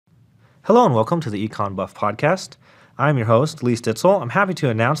Hello and welcome to the EconBuff podcast. I'm your host, Lee Stitzel. I'm happy to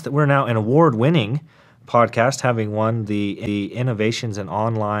announce that we're now an award-winning podcast, having won the Innovations in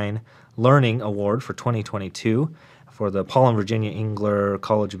Online Learning Award for 2022 for the Paul and Virginia Engler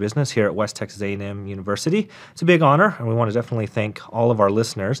College of Business here at West Texas A&M University. It's a big honor, and we want to definitely thank all of our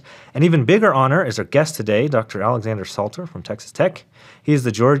listeners. An even bigger honor is our guest today, Dr. Alexander Salter from Texas Tech. He is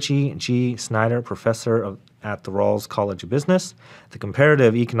the Georgie G. Snyder Professor at the Rawls College of Business, the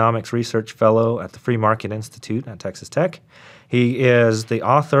Comparative Economics Research Fellow at the Free Market Institute at Texas Tech. He is the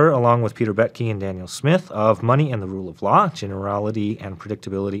author, along with Peter Boettke and Daniel Smith, of Money and the Rule of Law, Generality and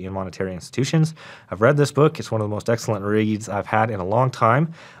Predictability in Monetary Institutions. I've read this book. It's one of the most excellent reads I've had in a long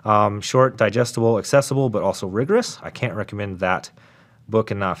time. Short, digestible, accessible, but also rigorous. I can't recommend that book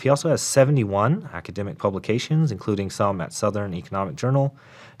enough. He also has 71 academic publications, including some at Southern Economic Journal,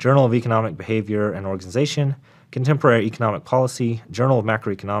 Journal of Economic Behavior and Organization, Contemporary Economic Policy, Journal of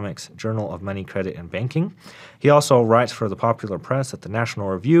Macroeconomics, Journal of Money, Credit, and Banking. He also writes for the Popular Press at the National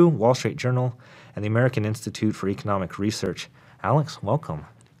Review, Wall Street Journal, and the American Institute for Economic Research. Alex, welcome.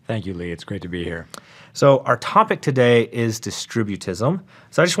 Thank you, Lee. It's great to be here. So our topic today is distributism.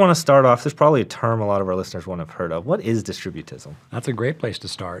 So I just want to start off, there's probably a term a lot of our listeners won't have heard of. What is distributism? That's a great place to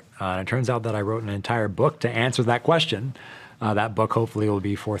start. It turns out that I wrote an entire book to answer that question. That book hopefully will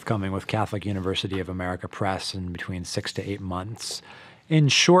be forthcoming with Catholic University of America Press in between 6 to 8 months. In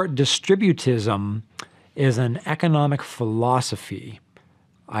short, distributism is an economic philosophy.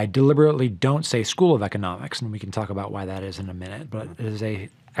 I deliberately don't say school of economics, and we can talk about why that is in a minute, but it is an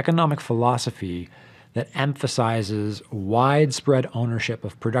economic philosophy that emphasizes widespread ownership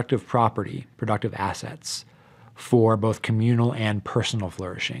of productive property, productive assets, for both communal and personal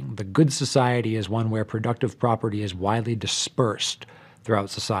flourishing. The good society is one where productive property is widely dispersed throughout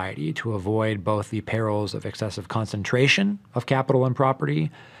society to avoid both the perils of excessive concentration of capital and property,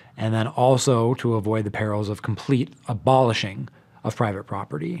 and then also to avoid the perils of complete abolishing of private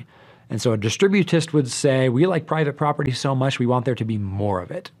property. And so a distributist would say, we like private property so much, we want there to be more of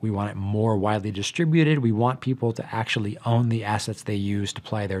it. We want it more widely distributed. We want people to actually own the assets they use to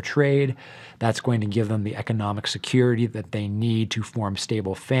ply their trade. That's going to give them the economic security that they need to form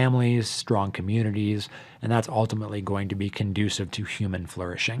stable families, strong communities, and that's ultimately going to be conducive to human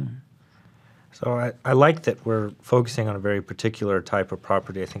flourishing. So I like that we're focusing on a very particular type of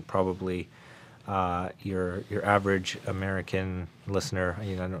property. I think probably your average American listener, I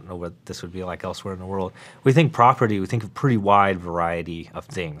don't know what this would be like elsewhere in the world. We think property, we think of a pretty wide variety of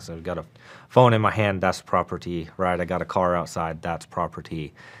things. I've got a phone in my hand, that's property, right? I got a car outside, that's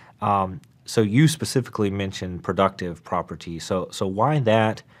property. So you specifically mentioned productive property. So why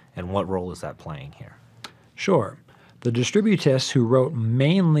that, and what role is that playing here? Sure. The distributists, who wrote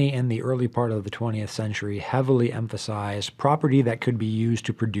mainly in the early part of the 20th century, heavily emphasized property that could be used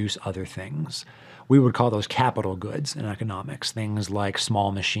to produce other things. We would call those capital goods in economics, things like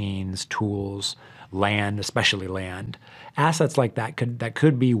small machines, tools, land, especially land. Assets like that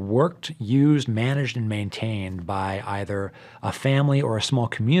could be worked, used, managed, and maintained by either a family or a small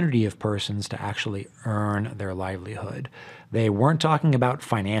community of persons to actually earn their livelihood. They weren't talking about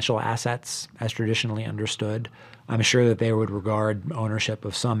financial assets as traditionally understood. I'm sure that they would regard ownership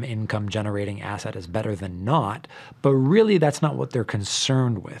of some income-generating asset as better than not, but really that's not what they're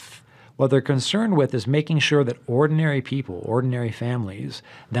concerned with. What they're concerned with is making sure that ordinary people, ordinary families,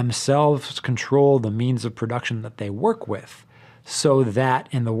 themselves control the means of production that they work with, so that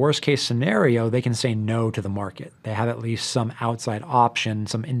in the worst case scenario, they can say no to the market. They have at least some outside option,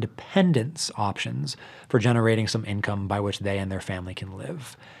 some independence options for generating some income by which they and their family can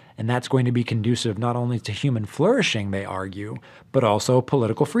live. And that's going to be conducive not only to human flourishing, they argue, but also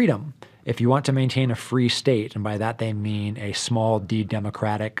political freedom. If you want to maintain a free state, and by that they mean a small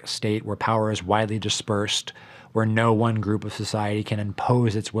d-democratic state where power is widely dispersed, where no one group of society can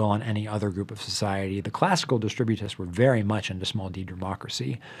impose its will on any other group of society. The classical distributists were very much into small d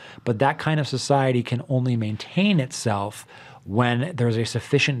democracy, but that kind of society can only maintain itself when there's a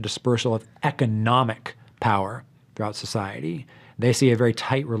sufficient dispersal of economic power throughout society. They see a very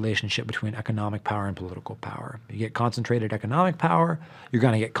tight relationship between economic power and political power. You get concentrated economic power, you're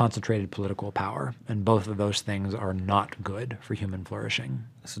going to get concentrated political power, and both of those things are not good for human flourishing.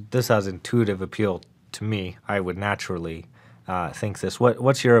 So this has intuitive appeal to me. I would naturally think this.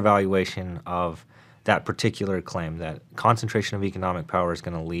 What's your evaluation of that particular claim, that concentration of economic power is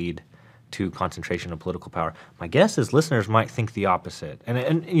going to lead to concentration of political power? My guess is listeners might think the opposite.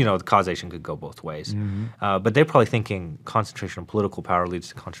 And the causation could go both ways. Mm-hmm. But they're probably thinking concentration of political power leads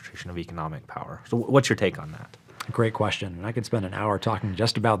to concentration of economic power. So what's your take on that? Great question. And I could spend an hour talking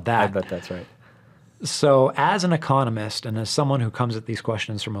just about that. I bet that's right. So as an economist and as someone who comes at these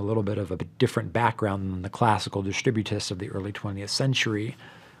questions from a little bit of a different background than the classical distributists of the early 20th century,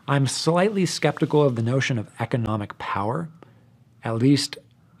 I'm slightly skeptical of the notion of economic power, at least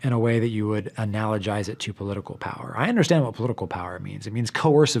in a way that you would analogize it to political power. I understand what political power means. It means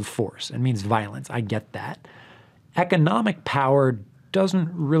coercive force. It means violence. I get that. Economic power doesn't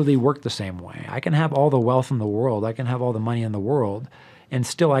really work the same way. I can have all the wealth in the world. I can have all the money in the world. And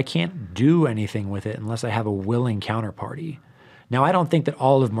still, I can't do anything with it unless I have a willing counterparty. Now, I don't think that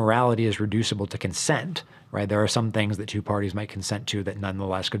all of morality is reducible to consent, right? There are some things that two parties might consent to that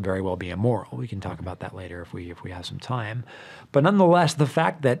nonetheless could very well be immoral. We can talk about that later if we have some time. But nonetheless, the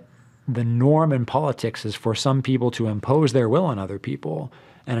fact that the norm in politics is for some people to impose their will on other people,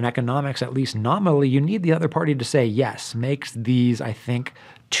 and in economics, at least nominally, you need the other party to say yes, makes these, I think,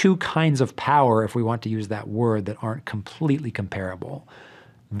 two kinds of power, if we want to use that word, that aren't completely comparable.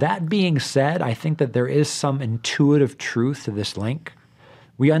 That being said, I think that there is some intuitive truth to this link.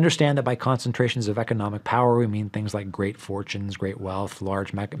 We understand that by concentrations of economic power, we mean things like great fortunes, great wealth,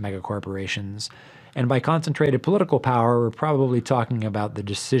 large mega corporations. And by concentrated political power, we're probably talking about the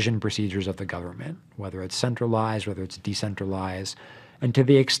decision procedures of the government, whether it's centralized, whether it's decentralized. And to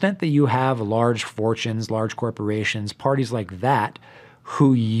the extent that you have large fortunes, large corporations, parties like that,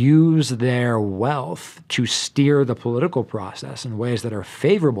 who use their wealth to steer the political process in ways that are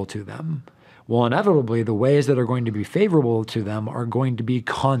favorable to them, well, inevitably, the ways that are going to be favorable to them are going to be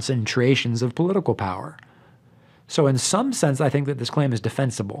concentrations of political power. So in some sense, I think that this claim is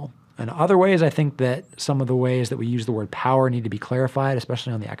defensible. In other ways, I think that some of the ways that we use the word power need to be clarified,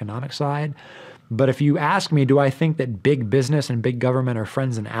 especially on the economic side. But if you ask me, do I think that big business and big government are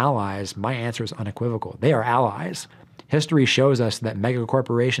friends and allies, my answer is unequivocal. They are allies. History shows us that mega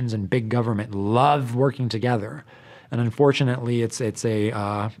corporations and big government love working together. And unfortunately, it's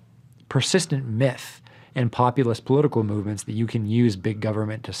a persistent myth in populist political movements that you can use big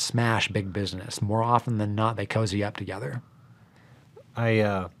government to smash big business. More often than not, they cozy up together.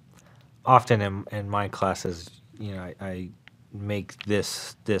 I often in my classes, I make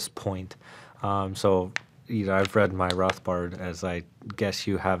this point. So I've read my Rothbard, as I guess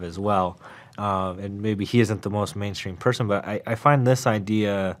you have as well. And maybe he isn't the most mainstream person, but I find this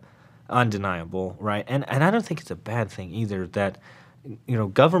idea undeniable, right? And I don't think it's a bad thing either that,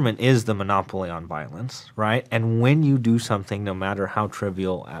 government is the monopoly on violence, right? And when you do something, no matter how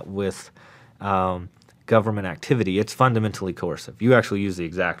trivial with government activity, it's fundamentally coercive. You actually use the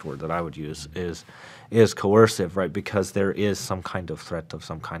exact word that I would use is coercive, right? Because there is some kind of threat of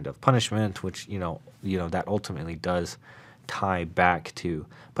some kind of punishment, which, that ultimately does tie back to.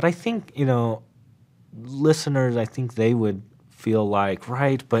 But I think, listeners, I think they would feel like,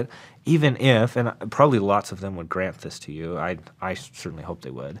 right, but even if, and probably lots of them would grant this to you, I certainly hope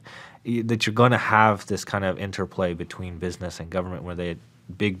they would, that you're going to have this kind of interplay between business and government where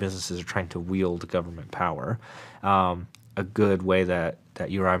big businesses are trying to wield government power. A good way that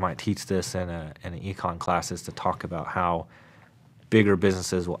you or I might teach this in an econ class is to talk about how bigger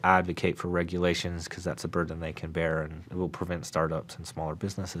businesses will advocate for regulations because that's a burden they can bear and it will prevent startups and smaller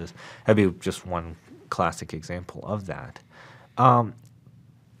businesses. That'd be just one classic example of that.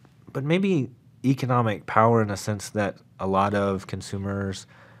 But maybe economic power in a sense that a lot of consumers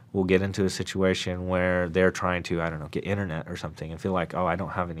will get into a situation where they're trying to, get internet or something and feel like, I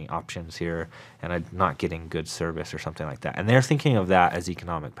don't have any options here and I'm not getting good service or something like that. And they're thinking of that as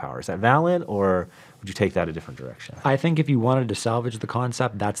economic power. Is that valid, or would you take that a different direction? I think if you wanted to salvage the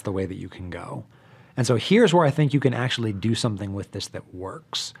concept, that's the way that you can go. And so here's where I think you can actually do something with this that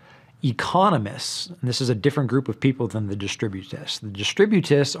works. Economists, and this is a different group of people than the distributists. The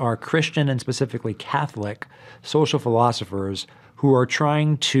distributists are Christian and specifically Catholic social philosophers who are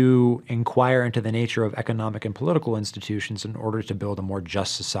trying to inquire into the nature of economic and political institutions in order to build a more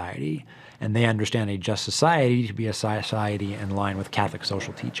just society. And they understand a just society to be a society in line with Catholic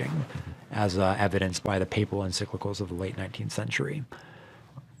social teaching, as evidenced by the papal encyclicals of the late 19th century.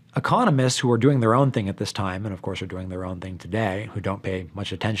 Economists who are doing their own thing at this time, and of course are doing their own thing today, who don't pay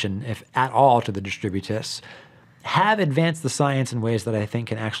much attention, if at all, to the distributists, have advanced the science in ways that I think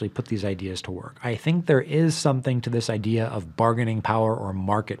can actually put these ideas to work. I think there is something to this idea of bargaining power or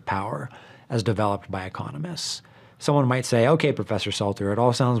market power as developed by economists. Someone might say, okay, Professor Salter, it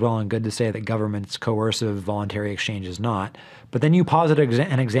all sounds well and good to say that government's coercive voluntary exchange is not, but then you posit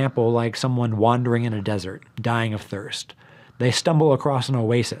an example like someone wandering in a desert, dying of thirst. They stumble across an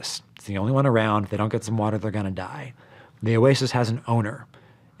oasis. It's the only one around. If they don't get some water, they're going to die. The oasis has an owner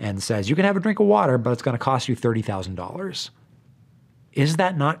and says, you can have a drink of water, but it's going to cost you $30,000. Is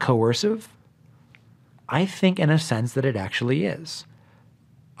that not coercive? I think in a sense that it actually is.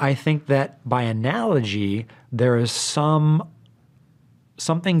 I think that by analogy, there is something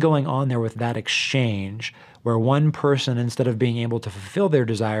going on there with that exchange where one person, instead of being able to fulfill their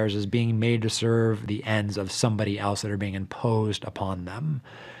desires, is being made to serve the ends of somebody else that are being imposed upon them.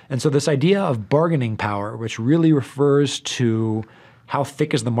 And so this idea of bargaining power, which really refers to how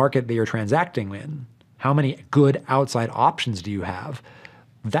thick is the market that you're transacting in, how many good outside options do you have,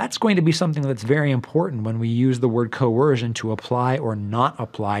 that's going to be something that's very important when we use the word coercion to apply or not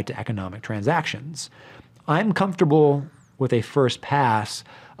apply to economic transactions. I'm comfortable with a first pass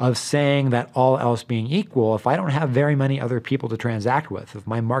of saying that all else being equal, if I don't have very many other people to transact with, if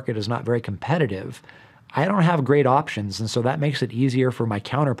my market is not very competitive, I don't have great options. And so that makes it easier for my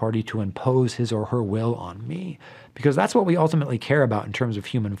counterparty to impose his or her will on me. Because that's what we ultimately care about in terms of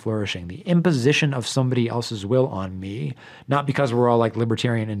human flourishing, the imposition of somebody else's will on me, not because we're all like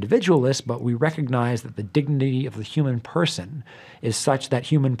libertarian individualists, but we recognize that the dignity of the human person is such that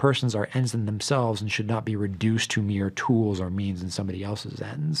human persons are ends in themselves and should not be reduced to mere tools or means in somebody else's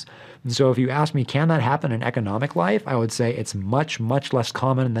ends. And so if you ask me, can that happen in economic life? I would say it's much, much less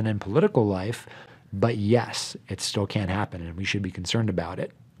common than in political life, but yes, it still can happen and we should be concerned about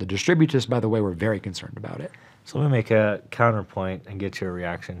it. The distributists, by the way, were very concerned about it. So let me make a counterpoint and get your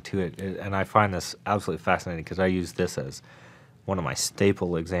reaction to it. And I find this absolutely fascinating because I use this as one of my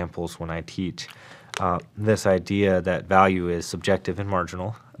staple examples when I teach. This idea that value is subjective and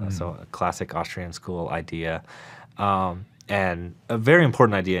marginal, so a classic Austrian school idea, and a very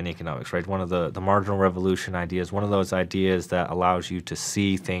important idea in economics, right? One of the marginal revolution ideas, one of those ideas that allows you to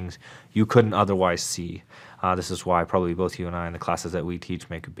see things you couldn't otherwise see. This is why probably both you and I in the classes that we teach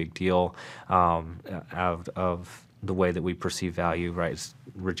make a big deal out of the way that we perceive value, right? It's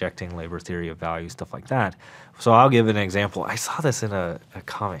rejecting labor theory of value, stuff like that. So I'll give an example. I saw this in a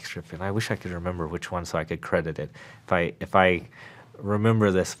comic strip, and I wish I could remember which one so I could credit it. If I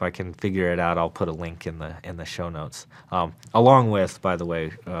remember this, if I can figure it out, I'll put a link in the show notes, along with, by the way,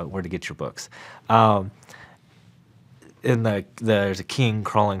 where to get your books. There's a king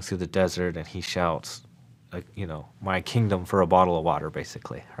crawling through the desert, and he shouts, my kingdom for a bottle of water,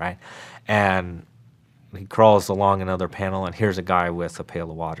 basically, right? And he crawls along another panel, and here's a guy with a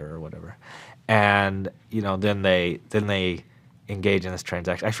pail of water or whatever. And, then they engage in this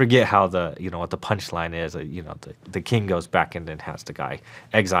transaction. I forget how what the punchline is. The king goes back and then has the guy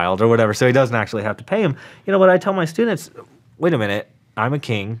exiled or whatever, so he doesn't actually have to pay him. But I tell my students, wait a minute, I'm a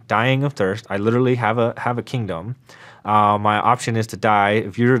king dying of thirst. I literally have a kingdom. My option is to die.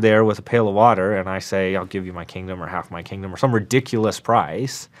 If you're there with a pail of water and I say, I'll give you my kingdom or half my kingdom or some ridiculous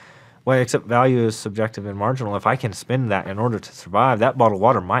price, well, except value is subjective and marginal. If I can spend that in order to survive, that bottle of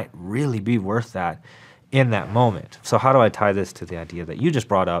water might really be worth that in that moment. So how do I tie this to the idea that you just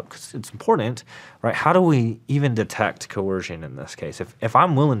brought up? Because it's important, right? How do we even detect coercion in this case? If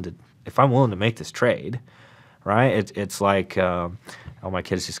I'm willing to make this trade, right? It's like all my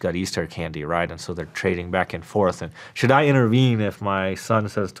kids just got Easter candy, right? And so they're trading back and forth. And should I intervene if my son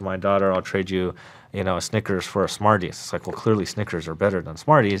says to my daughter, I'll trade you, a Snickers for a Smarties? It's like, well, clearly Snickers are better than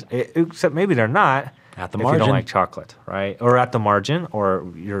Smarties, except maybe they're not. At the if margin. you don't like chocolate, right? Or at the margin, or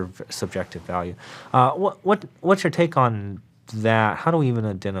your subjective value. What's your take on that? How do we even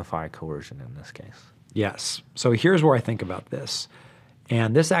identify coercion in this case? Yes. So here's where I think about this.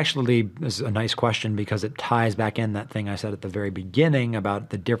 And this actually is a nice question because it ties back in that thing I said at the very beginning about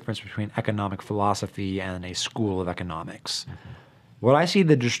the difference between economic philosophy and a school of economics. Mm-hmm. What I see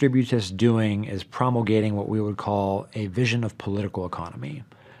the distributists doing is promulgating what we would call a vision of political economy.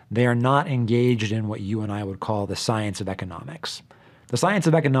 They are not engaged in what you and I would call the science of economics. The science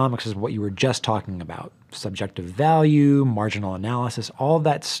of economics is what you were just talking about. Subjective value, marginal analysis, all of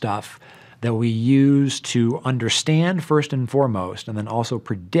that stuff that we use to understand first and foremost, and then also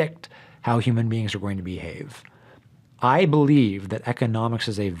predict how human beings are going to behave. I believe that economics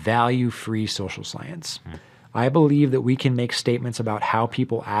is a value-free social science. I believe that we can make statements about how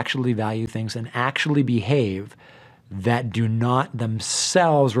people actually value things and actually behave that do not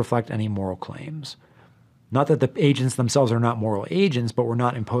themselves reflect any moral claims. Not that the agents themselves are not moral agents, but we're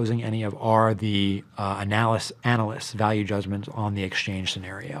not imposing any of the analysts' value judgments on the exchange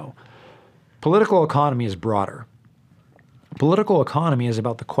scenario. Political economy is broader. Political economy is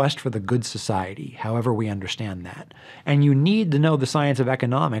about the quest for the good society, however we understand that. And you need to know the science of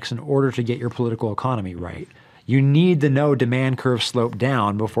economics in order to get your political economy right. You need to know demand curve slope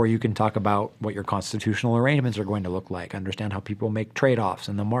down before you can talk about what your constitutional arrangements are going to look like, understand how people make trade-offs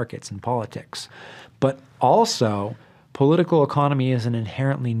in the markets and politics. But also, political economy is an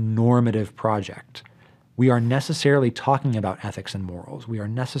inherently normative project. We are necessarily talking about ethics and morals. We are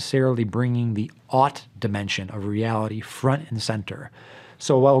necessarily bringing the ought dimension of reality front and center.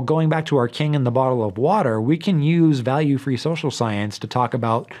 So while going back to our king and the bottle of water, we can use value-free social science to talk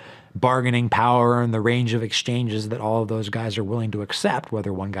about bargaining power and the range of exchanges that all of those guys are willing to accept,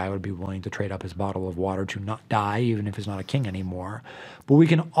 whether one guy would be willing to trade up his bottle of water to not die, even if he's not a king anymore. But we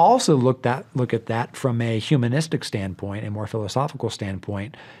can also look at that from a humanistic standpoint, a more philosophical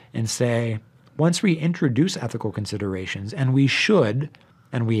standpoint, and say, once we introduce ethical considerations, and we should,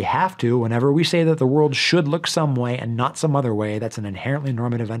 and we have to, whenever we say that the world should look some way and not some other way, that's an inherently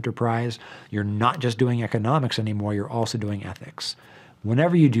normative enterprise. You're not just doing economics anymore, you're also doing ethics.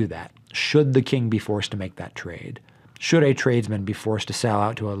 Whenever you do that, should the king be forced to make that trade? Should a tradesman be forced to sell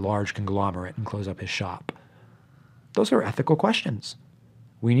out to a large conglomerate and close up his shop? Those are ethical questions.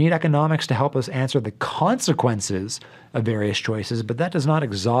 We need economics to help us answer the consequences of various choices, but that does not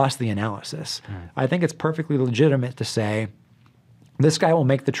exhaust the analysis. I think it's perfectly legitimate to say, this guy will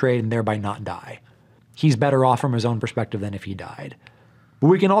make the trade and thereby not die. He's better off from his own perspective than if he died. But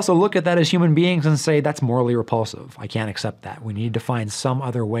we can also look at that as human beings and say, that's morally repulsive. I can't accept that. We need to find some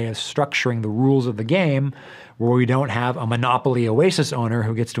other way of structuring the rules of the game where we don't have a monopoly Oasis owner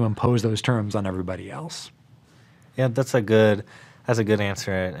who gets to impose those terms on everybody else. Yeah, that's a good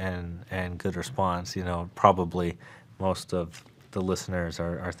answer and good response. You know, probably most of the listeners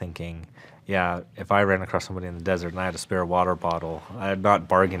are thinking, yeah, if I ran across somebody in the desert and I had a spare water bottle, I'm not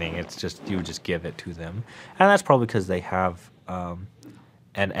bargaining. It's just, you would just give it to them. And that's probably because they have an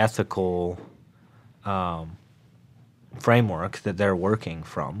ethical framework that they're working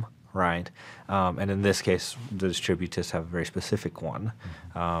from, right? And in this case, the distributists have a very specific one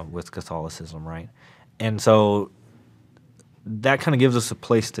with Catholicism, right? And so that kind of gives us a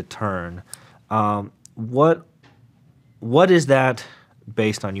place to turn. What is that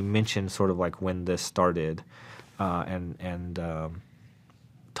based on? You mentioned sort of like when this started, and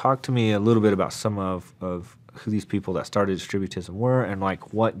talk to me a little bit about some of who these people that started distributism were, and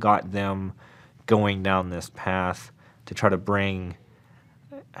like what got them going down this path to try to bring,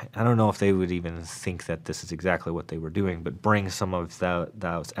 I don't know if they would even think that this is exactly what they were doing, but bring some of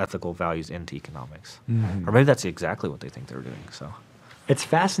those ethical values into economics. Mm-hmm. Or maybe that's exactly what they think they were doing. So it's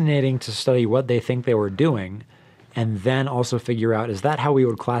fascinating to study what they think they were doing and then also figure out, is that how we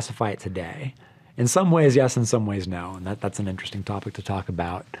would classify it today? In some ways, yes. In some ways, no. And that's an interesting topic to talk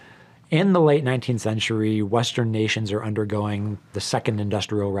about. In the late 19th century, Western nations are undergoing the second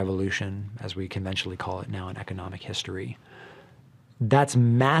industrial revolution, as we conventionally call it now in economic history. That's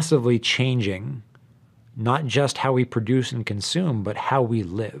massively changing not just how we produce and consume, but how we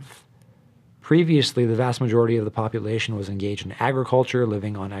live. Previously, the vast majority of the population was engaged in agriculture,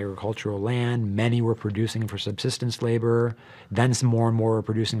 living on agricultural land. Many were producing for subsistence labor. Then some more and more were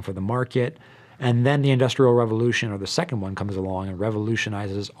producing for the market. And then the Industrial Revolution, or the second one, comes along and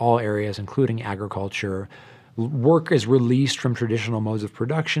revolutionizes all areas, including agriculture. Work is released from traditional modes of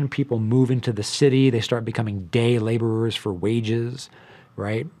production. People move into the city. They start becoming day laborers for wages,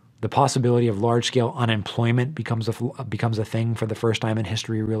 right? The possibility of large-scale unemployment becomes a thing for the first time in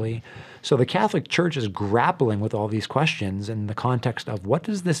history, really. So the Catholic Church is grappling with all these questions in the context of, what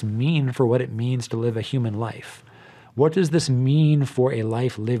does this mean for what it means to live a human life? What does this mean for a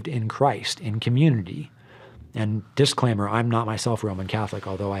life lived in Christ, in community? And disclaimer, I'm not myself Roman Catholic,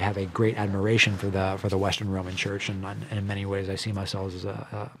 although I have a great admiration for the Western Roman Church, and in many ways I see myself as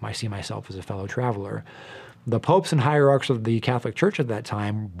a fellow traveler. The popes and hierarchs of the Catholic Church at that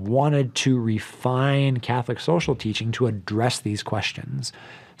time wanted to refine Catholic social teaching to address these questions.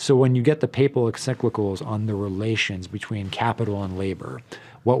 So when you get the papal encyclicals on the relations between capital and labor,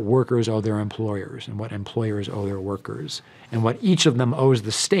 what workers owe their employers and what employers owe their workers, and what each of them owes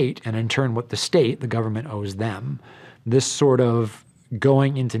the state, and in turn what the state, the government, owes them. This sort of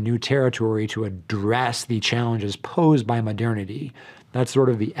going into new territory to address the challenges posed by modernity, that's sort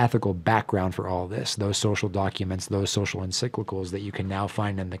of the ethical background for all this, those social documents, those social encyclicals that you can now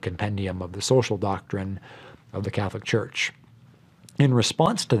find in the compendium of the social doctrine of the Catholic Church. In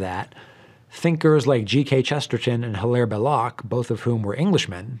response to that, thinkers like G.K. Chesterton and Hilaire Belloc, both of whom were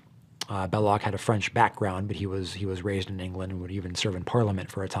Englishmen. Belloc had a French background, but he was raised in England and would even serve in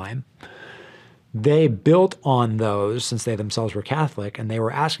Parliament for a time. They built on those, since they themselves were Catholic, and they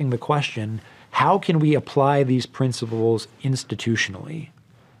were asking the question, how can we apply these principles institutionally?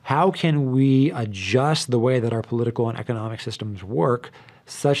 How can we adjust the way that our political and economic systems work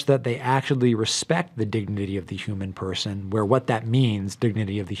such that they actually respect the dignity of the human person, where what that means,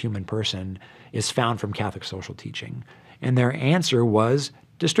 dignity of the human person, is found from Catholic social teaching? And their answer was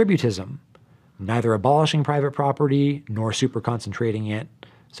distributism, neither abolishing private property nor super concentrating it.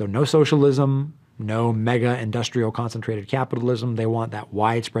 So no socialism, no mega industrial concentrated capitalism. They want that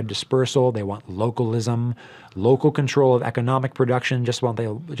widespread dispersal. They want localism, local control of economic production, just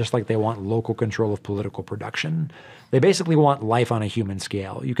like they want local control of political production. They basically want life on a human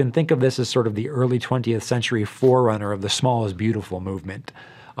scale. You can think of this as sort of the early 20th century forerunner of the small is beautiful movement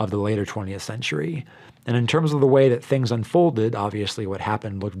of the later 20th century. And in terms of the way that things unfolded, obviously what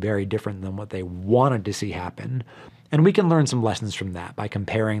happened looked very different than what they wanted to see happen. And we can learn some lessons from that by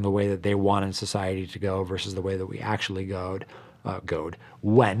comparing the way that they wanted society to go versus the way that we actually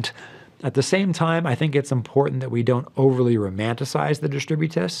went. At the same time, I think it's important that we don't overly romanticize the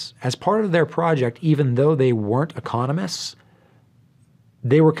distributists. As part of their project, even though they weren't economists,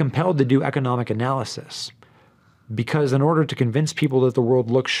 they were compelled to do economic analysis. Because in order to convince people that the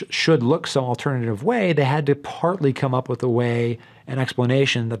world should look some alternative way, they had to partly come up with a way, an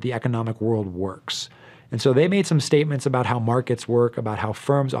explanation that the economic world works. And so they made some statements about how markets work, about how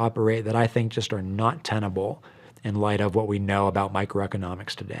firms operate that I think just are not tenable in light of what we know about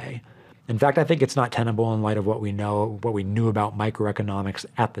microeconomics today. In fact, I think it's not tenable in light of what we knew about microeconomics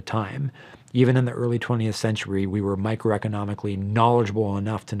at the time. Even in the early 20th century, we were microeconomically knowledgeable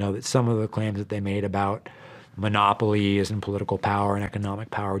enough to know that some of the claims that they made about monopolies and political power and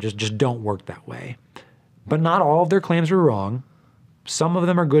economic power just don't work that way. But not all of their claims are wrong. Some of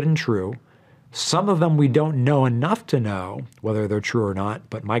them are good and true. Some of them we don't know enough to know whether they're true or not,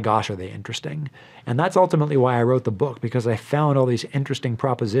 but my gosh, are they interesting. And that's ultimately why I wrote the book, because I found all these interesting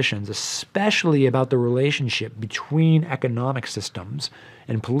propositions, especially about the relationship between economic systems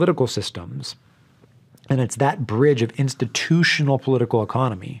and political systems. And it's that bridge of institutional political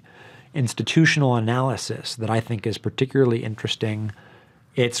economy, institutional analysis, that I think is particularly interesting.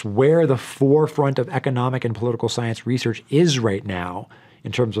 It's where the forefront of economic and political science research is right now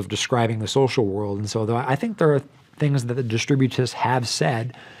in terms of describing the social world. And so I think there are things that the distributists have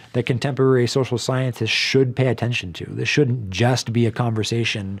said that contemporary social scientists should pay attention to. This shouldn't just be a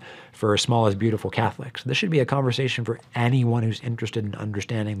conversation for small is beautiful Catholics. This should be a conversation for anyone who's interested in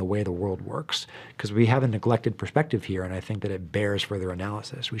understanding the way the world works, because we have a neglected perspective here, and I think that it bears further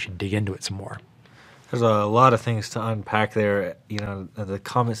analysis. We should dig into it some more. There's a lot of things to unpack there. You know, the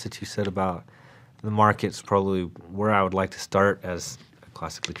comments that you said about the market's probably where I would like to start as a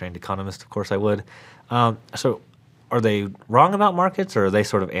classically trained economist. Of course I would. So are they wrong about markets, or are they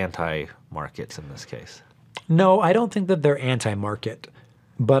sort of anti-markets in this case? No, I don't think that they're anti-market,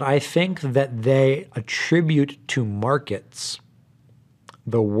 but I think that they attribute to markets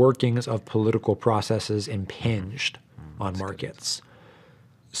the workings of political processes impinged on markets.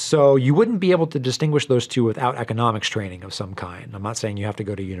 So you wouldn't be able to distinguish those two without economics training of some kind. I'm not saying you have to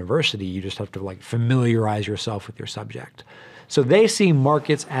go to university. You just have to familiarize yourself with your subject. So they see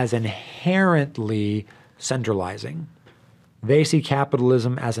markets as inherently centralizing. They see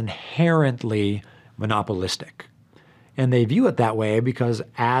capitalism as inherently monopolistic. And they view it that way because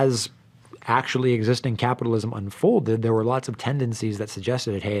as actually existing capitalism unfolded, there were lots of tendencies that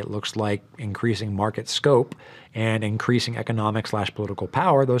suggested, hey, it looks like increasing market scope and increasing economic/political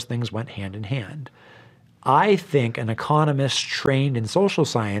power, those things went hand in hand. I think an economist trained in social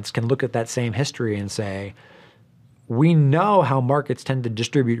science can look at that same history and say, we know how markets tend to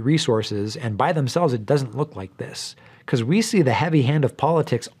distribute resources, and by themselves it doesn't look like this, because we see the heavy hand of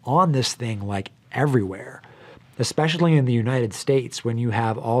politics on this thing everywhere, especially in the United States, when you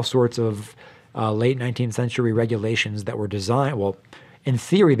have all sorts of late 19th century regulations that were designed, well, in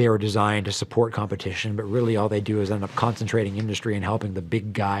theory they were designed to support competition, but really all they do is end up concentrating industry and helping the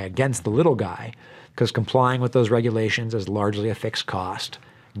big guy against the little guy, because complying with those regulations is largely a fixed cost.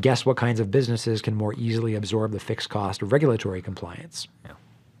 Guess what kinds of businesses can more easily absorb the fixed cost of regulatory compliance? Yeah.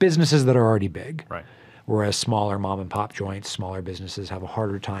 Businesses that are already big. Right. Whereas smaller mom and pop joints, smaller businesses have a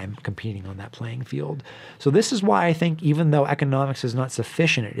harder time competing on that playing field. So this is why I think even though economics is not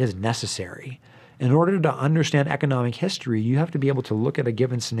sufficient, it is necessary. In order to understand economic history, you have to be able to look at a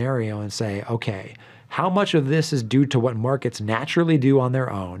given scenario and say, okay, how much of this is due to what markets naturally do on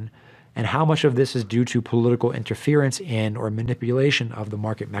their own, and how much of this is due to political interference in or manipulation of the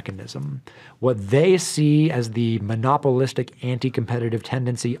market mechanism? What they see as the monopolistic anti-competitive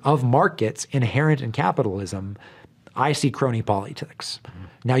tendency of markets inherent in capitalism, I see crony politics.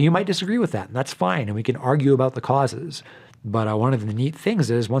 Now, you might disagree with that, and that's fine, and we can argue about the causes. But one of the neat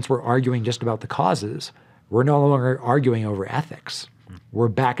things is once we're arguing just about the causes, we're no longer arguing over ethics. We're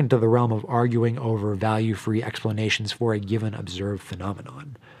back into the realm of arguing over value-free explanations for a given observed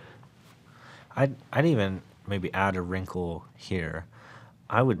phenomenon. I'd even maybe add a wrinkle here.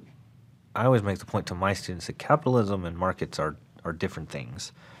 I always make the point to my students that capitalism and markets are different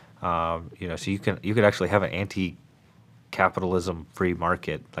things. So you could actually have an capitalism, free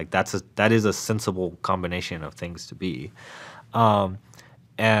market. Like that is a sensible combination of things to be. And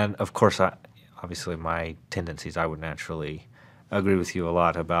of course, obviously, my tendencies, I would naturally agree with you a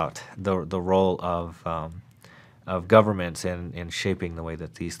lot about the role of governments in shaping the way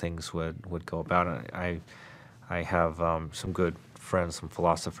that these things would go about. And I have some good friends, some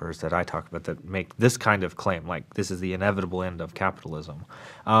philosophers that I talk about that make this kind of claim, like this is the inevitable end of capitalism.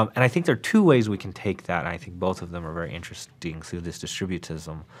 And I think there are two ways we can take that, and I think both of them are very interesting through this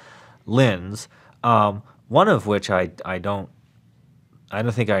distributism lens. One of which I don't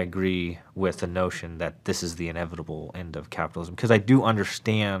think I agree with the notion that this is the inevitable end of capitalism, because I do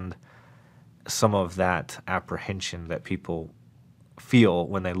understand some of that apprehension that people feel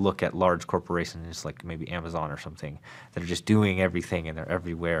when they look at large corporations like maybe Amazon or something that are just doing everything and they're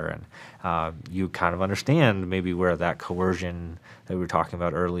everywhere. And you kind of understand maybe where that coercion that we were talking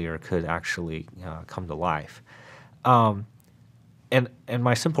about earlier could actually come to life. And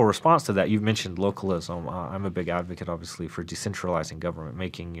my simple response to that, you've mentioned localism. I'm a big advocate, obviously, for decentralizing government,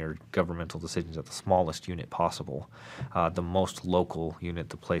 making your governmental decisions at the smallest unit possible, the most local unit,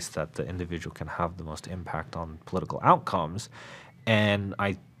 the place that the individual can have the most impact on political outcomes. And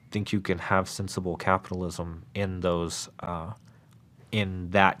I think you can have sensible capitalism in those, in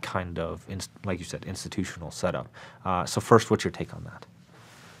that kind of, like you said, institutional setup. So first, what's your take on that?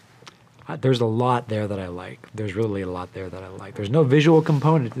 There's a lot there that I like. There's really a lot there that I like. There's no visual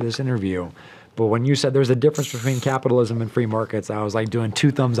component to this interview, but when you said there's a difference between capitalism and free markets, I was like doing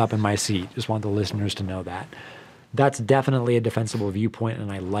 2 thumbs up in my seat. Just want the listeners to know that. That's definitely a defensible viewpoint,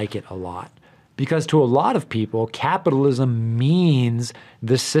 and I like it a lot. Because to a lot of people, capitalism means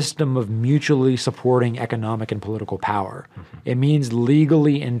the system of mutually supporting economic and political power. Mm-hmm. It means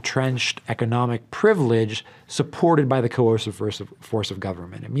legally entrenched economic privilege supported by the coercive force of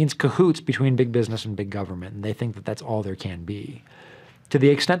government. It means cahoots between big business and big government, and they think that that's all there can be. To the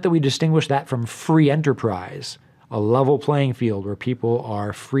extent that we distinguish that from free enterprise, a level playing field where people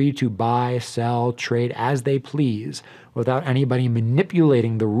are free to buy, sell, trade as they please without anybody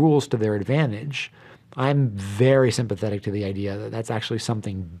manipulating the rules to their advantage, I'm very sympathetic to the idea that that's actually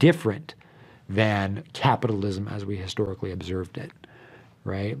something different than capitalism as we historically observed it,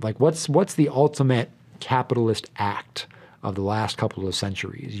 right? Like what's the ultimate capitalist act of the last couple of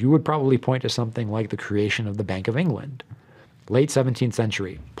centuries? You would probably point to something like the creation of the Bank of England. Late 17th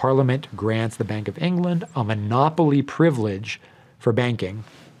century, Parliament grants the Bank of England a monopoly privilege for banking,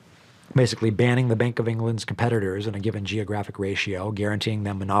 basically banning the Bank of England's competitors in a given geographic ratio, guaranteeing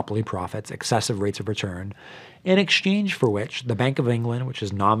them monopoly profits, excessive rates of return, in exchange for which the Bank of England, which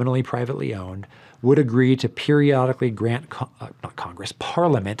is nominally privately owned, would agree to periodically grant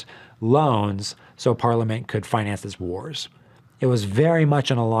Parliament loans so Parliament could finance its wars. It was very much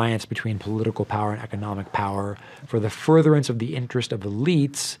an alliance between political power and economic power for the furtherance of the interest of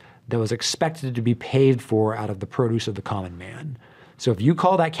elites that was expected to be paid for out of the produce of the common man. So if you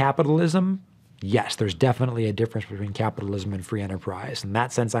call that capitalism, yes, there's definitely a difference between capitalism and free enterprise. In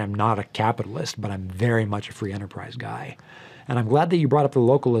that sense, I'm not a capitalist, but I'm very much a free enterprise guy. And I'm glad that you brought up the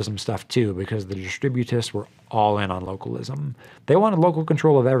localism stuff too, because the distributists were all in on localism. They wanted local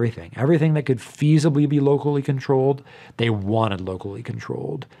control of everything. Everything that could feasibly be locally controlled, they wanted locally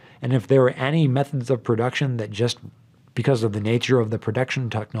controlled. And if there were any methods of production that just because of the nature of the production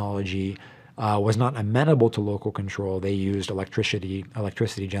technology was not amenable to local control, they used electricity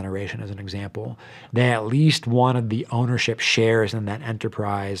generation as an example. They at least wanted the ownership shares in that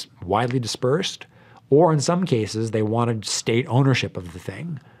enterprise widely dispersed, or in some cases, they wanted state ownership of the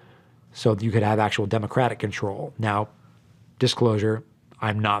thing so that you could have actual democratic control. Now, disclosure,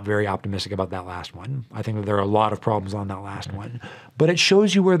 I'm not very optimistic about that last one. I think that there are a lot of problems on that last one, but it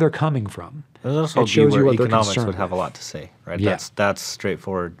shows you where they're coming from. There's also it shows you what economics would have a lot to say, right? Yeah. That's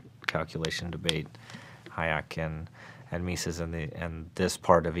straightforward calculation debate. Hayek and Mises and this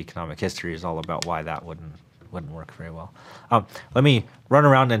part of economic history is all about why that wouldn't work very well. Let me run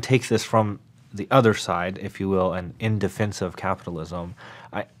around and take this from the other side, if you will, and in defense of capitalism.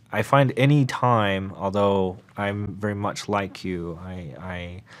 I find any time, although I'm very much like you,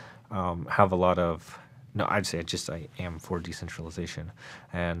 I have a lot of, no, I'd say I am for decentralization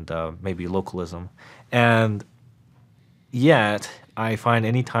and maybe localism. And yet, I find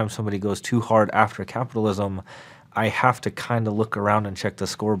any time somebody goes too hard after capitalism, I have to kind of look around and check the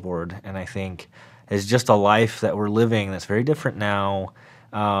scoreboard. And I think it's just a life that we're living that's very different now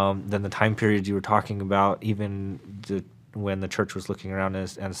than the time period you were talking about, even when the church was looking around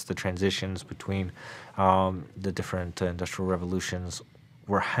as the transitions between the different industrial revolutions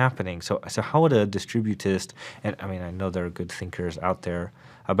were happening. So how would a distributist, and I mean, I know there are good thinkers out there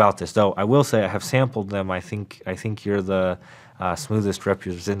about this, though I will say I have sampled them. I think you're the smoothest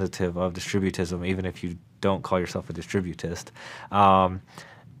representative of distributism, even if you don't call yourself a distributist. How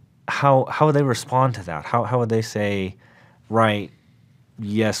would they respond to that? How would they say, right,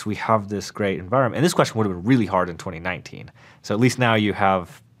 yes, we have this great environment? And this question would have been really hard in 2019. So at least now you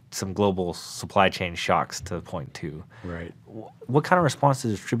have some global supply chain shocks to point to. Right. What kind of response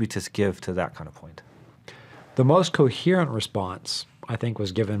does distributists give to that kind of point? The most coherent response, I think,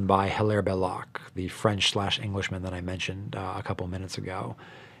 was given by Hilaire Belloc, the French/Englishman that I mentioned a couple minutes ago.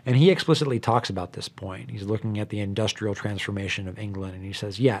 And he explicitly talks about this point. He's looking at the industrial transformation of England, and he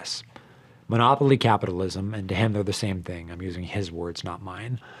says, yes, monopoly capitalism, and to him they're the same thing. I'm using his words, not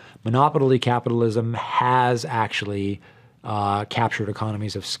mine. Monopoly capitalism has actually captured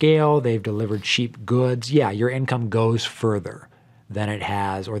economies of scale. They've delivered cheap goods. Yeah, your income goes further than it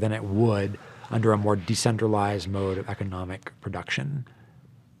has or than it would under a more decentralized mode of economic production.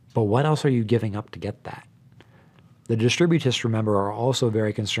 But what else are you giving up to get that? The distributists, remember, are also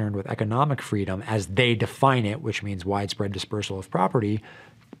very concerned with economic freedom as they define it, which means widespread dispersal of property,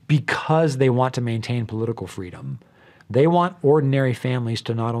 because they want to maintain political freedom. They want ordinary families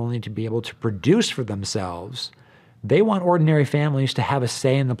to not only to be able to produce for themselves, they want ordinary families to have a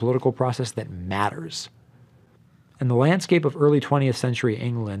say in the political process that matters. In the landscape of early 20th century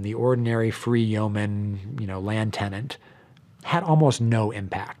England, the ordinary free yeoman, land tenant, had almost no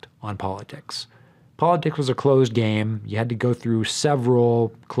impact on politics. Politics was a closed game. You had to go through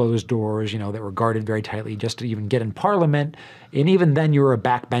several closed doors, that were guarded very tightly just to even get in Parliament. And even then you were a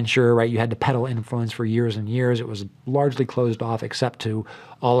backbencher, right? You had to peddle influence for years and years. It was largely closed off except to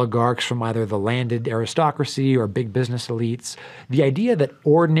oligarchs from either the landed aristocracy or big business elites. The idea that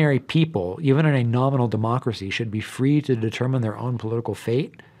ordinary people, even in a nominal democracy, should be free to determine their own political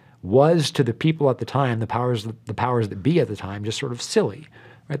fate was, to the people at the time, the powers that be at the time, just sort of silly.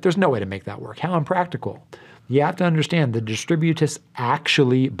 Right? There's no way to make that work. How impractical. You have to understand the distributists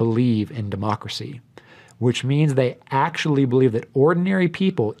actually believe in democracy, which means they actually believe that ordinary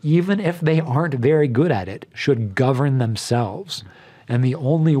people, even if they aren't very good at it, should govern themselves. And the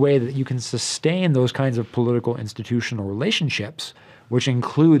only way that you can sustain those kinds of political institutional relationships, which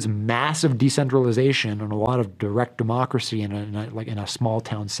includes massive decentralization and a lot of direct democracy in a small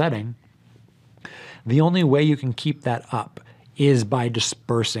town setting, the only way you can keep that up is by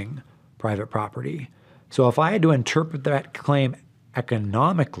dispersing private property. So if I had to interpret that claim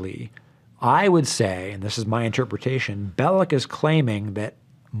economically, I would say, and this is my interpretation, Belloc is claiming that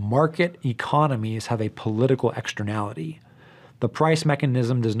market economies have a political externality. The price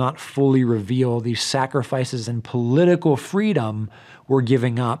mechanism does not fully reveal the sacrifices in political freedom we're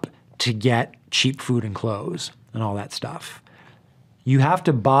giving up to get cheap food and clothes and all that stuff. You have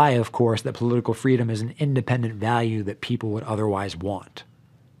to buy, of course, that political freedom is an independent value that people would otherwise want.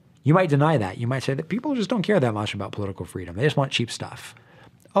 You might deny that. You might say that people just don't care that much about political freedom. They just want cheap stuff.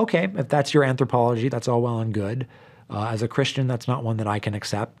 Okay, if that's your anthropology, that's all well and good. As a Christian, that's not one that I can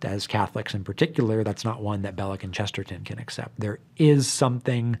accept. As Catholics in particular, that's not one that Belloc and Chesterton can accept. There is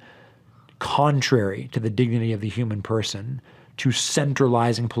something contrary to the dignity of the human person to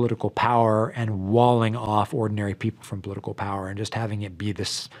centralizing political power and walling off ordinary people from political power and just having it be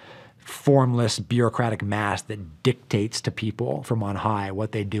this formless bureaucratic mass that dictates to people from on high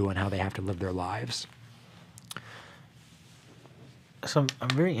what they do and how they have to live their lives. So I'm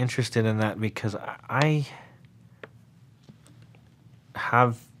very interested in that because I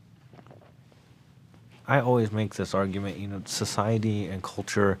always make this argument, society and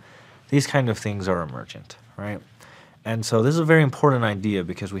culture, these kind of things are emergent, right? And so this is a very important idea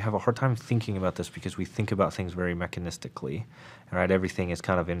because we have a hard time thinking about this because we think about things very mechanistically, right? Everything is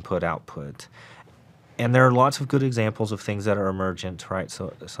kind of input, output. And there are lots of good examples of things that are emergent, right?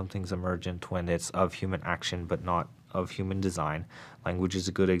 So something's emergent when it's of human action but not of human design. Language is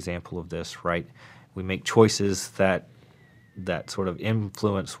a good example of this, right? We make choices that sort of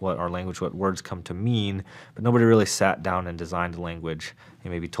influence what our language, what words come to mean, but nobody really sat down and designed a language,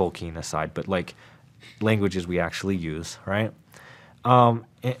 and maybe Tolkien aside, but like languages we actually use, right?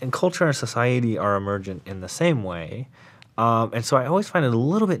 And culture and society are emergent in the same way. And so I always find it a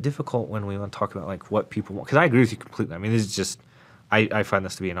little bit difficult when we want to talk about like what people want, because I agree with you completely. I mean, this is just, I find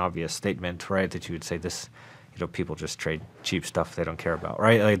this to be an obvious statement, right? That you would say this, people just trade cheap stuff they don't care about,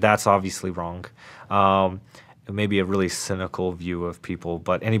 right? Like that's obviously wrong. It may be a really cynical view of people,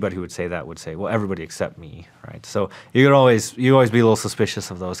 but anybody who would say that would say, well, everybody except me, right? So you always be a little suspicious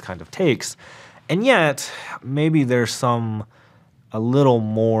of those kind of takes. And yet, maybe there's a little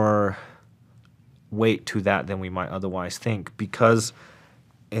more weight to that than we might otherwise think, because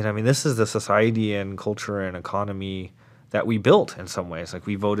And I mean, this is the society and culture and economy that we built in some ways. Like,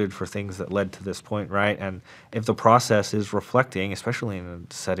 we voted for things that led to this point, right? And if the process is reflecting, especially in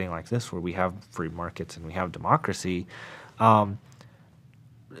a setting like this where we have free markets and we have democracy,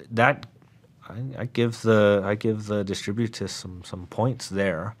 that I give the distributists some points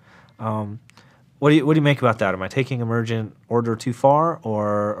there. What do you make about that? Am I taking emergent order too far,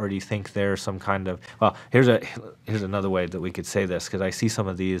 or do you think there's some kind of, well, here's another way that we could say this, because I see some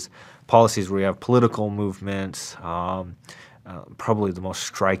of these policies where you have political movements. Probably the most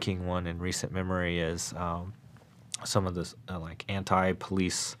striking one in recent memory is some of this like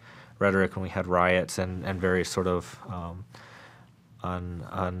anti-police rhetoric when we had riots and various sort of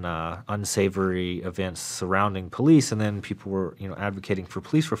unsavory events surrounding police, and then people were advocating for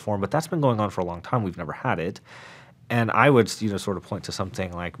police reform. But that's been going on for a long time. We've never had it, and I would sort of point to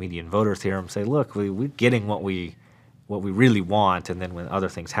something like median voter theorem, say, look, we're getting what we really want, and then when other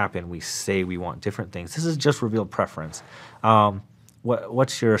things happen, we say we want different things. This is just revealed preference.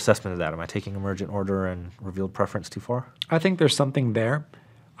 What's your assessment of that? Am I taking emergent order and revealed preference too far? I think there's something there.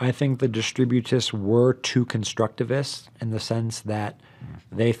 I think the distributists were too constructivist in the sense that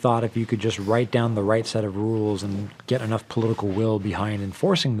they thought if you could just write down the right set of rules and get enough political will behind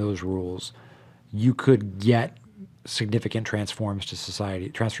enforcing those rules, you could get significant transformations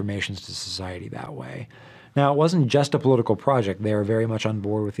to society that way. Now, it wasn't just a political project. They were very much on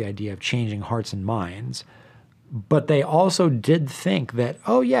board with the idea of changing hearts and minds. But they also did think that,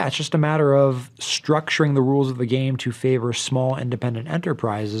 oh yeah, it's just a matter of structuring the rules of the game to favor small independent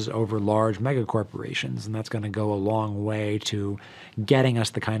enterprises over large megacorporations, and that's going to go a long way to getting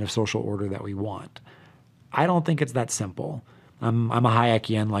us the kind of social order that we want. I don't think it's that simple. I'm a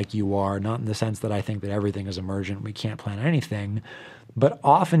Hayekian like you are, not in the sense that I think that everything is emergent, we can't plan anything, but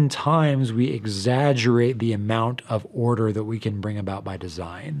oftentimes we exaggerate the amount of order that we can bring about by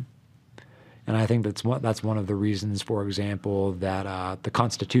design. And I think that's one of the reasons, for example, that the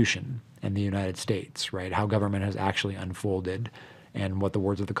Constitution in the United States, right, how government has actually unfolded and what the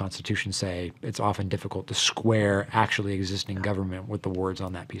words of the Constitution say, it's often difficult to square actually existing government with the words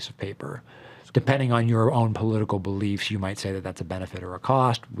on that piece of paper. Depending on your own political beliefs, you might say that that's a benefit or a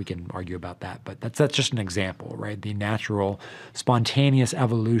cost. We can argue about that, but that's just an example, right? The natural, spontaneous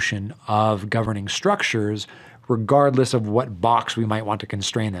evolution of governing structures regardless of what box we might want to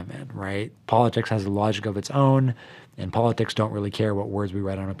constrain them in, right? Politics has a logic of its own, and politics don't really care what words we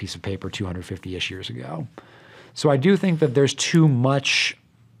write on a piece of paper 250-ish years ago. So I do think that there's too much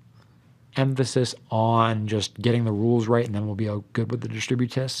emphasis on just getting the rules right and then we'll be good with the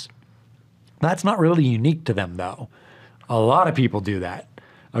distributists. That's not really unique to them, though. A lot of people do that.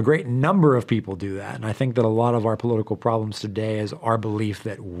 A great number of people do that. And I think that a lot of our political problems today is our belief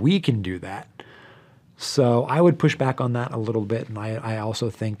that we can do that. So I would push back on that a little bit, and I also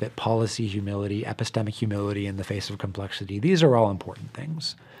think that policy humility, epistemic humility in the face of complexity, these are all important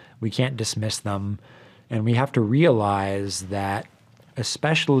things. We can't dismiss them, and we have to realize that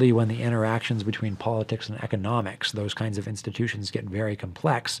especially when the interactions between politics and economics, those kinds of institutions get very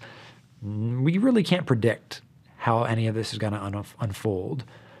complex, we really can't predict how any of this is going to unfold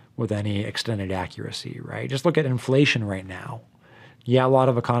with any extended accuracy, right? Just look at inflation right now. Yeah, a lot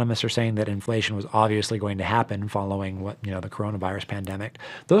of economists are saying that inflation was obviously going to happen following the coronavirus pandemic.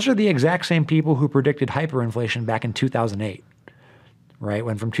 Those are the exact same people who predicted hyperinflation back in 2008, right?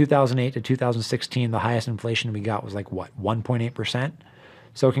 When from 2008 to 2016, the highest inflation we got was like, what, 1.8%?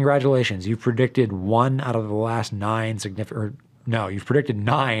 So congratulations, you've predicted you've predicted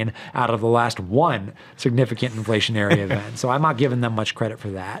 9 out of the last 1 significant inflationary event. So I'm not giving them much credit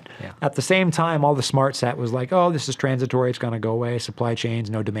for that. Yeah. At the same time, all the smart set was like, oh, this is transitory, it's going to go away, supply chains,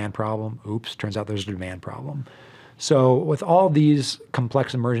 no demand problem. Oops, turns out there's a demand problem. So with all these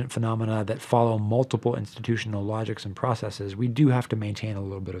complex emergent phenomena that follow multiple institutional logics and processes, we do have to maintain a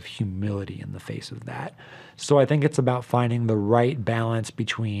little bit of humility in the face of that. So I think it's about finding the right balance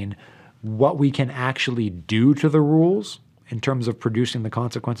between what we can actually do to the rules in terms of producing the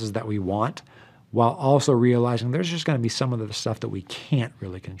consequences that we want, while also realizing there's just going to be some of the stuff that we can't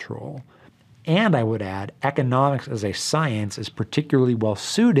really control. And I would add, economics as a science is particularly well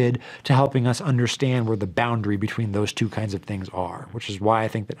suited to helping us understand where the boundary between those two kinds of things are, which is why I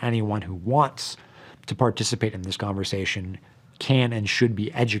think that anyone who wants to participate in this conversation can and should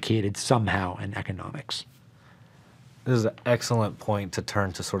be educated somehow in economics. This is an excellent point to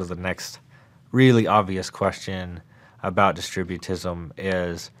turn to sort of the next really obvious question about distributism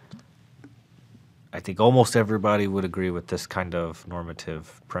is, I think almost everybody would agree with this kind of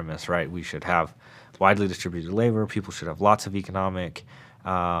normative premise, right? We should have widely distributed labor. People should have lots of economic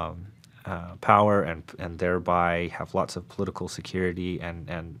power and thereby have lots of political security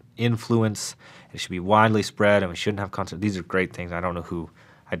and influence. It should be widely spread, and we shouldn't have content. These are great things. I don't know who.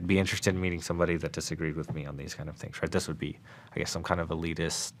 I'd be interested in meeting somebody that disagreed with me on these kind of things, right? This would be, I guess, some kind of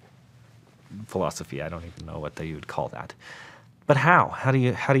elitist philosophy. I don't even know what you would call that. But how? How do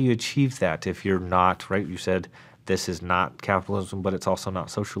you achieve that if you're not, right? You said this is not capitalism, but it's also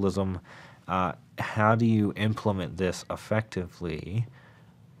not socialism. How do you implement this effectively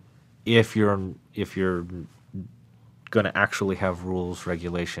if you're going to actually have rules,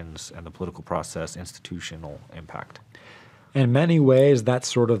 regulations, and the political process, institutional impact? In many ways,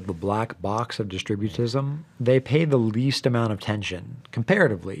 that's sort of the black box of distributism. They pay the least amount of attention,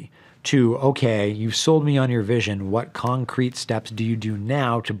 comparatively, to, okay, you've sold me on your vision. What concrete steps do you do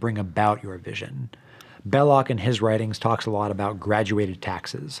now to bring about your vision? Belloc in his writings talks a lot about graduated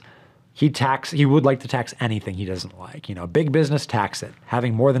taxes. He would like to tax anything he doesn't like. Big business, tax it.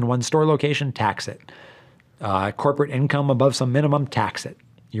 Having more than one store location, tax it. Corporate income above some minimum, tax it.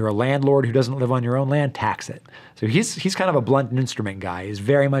 You're a landlord who doesn't live on your own land, tax it. So he's kind of a blunt instrument guy. He's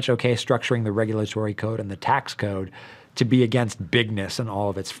very much okay structuring the regulatory code and the tax code to be against bigness in all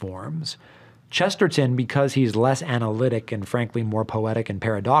of its forms. Chesterton, because he's less analytic and frankly more poetic and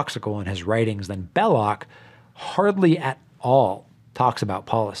paradoxical in his writings than Belloc, hardly at all talks about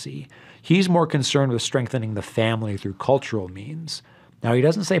policy. He's more concerned with strengthening the family through cultural means. Now, he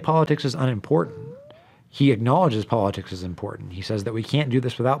doesn't say politics is unimportant. He acknowledges politics is important. He says that we can't do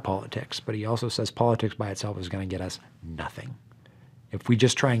this without politics, but he also says politics by itself is going to get us nothing. If we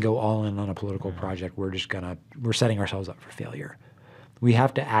just try and go all in on a political project, we're setting ourselves up for failure. We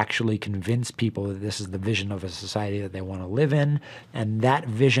have to actually convince people that this is the vision of a society that they want to live in, and that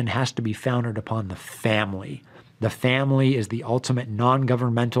vision has to be founded upon the family. The family is the ultimate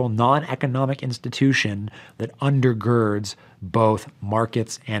non-governmental, non-economic institution that undergirds both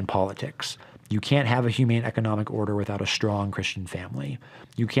markets and politics. You can't have a humane economic order without a strong Christian family.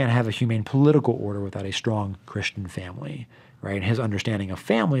 You can't have a humane political order without a strong Christian family, right? And his understanding of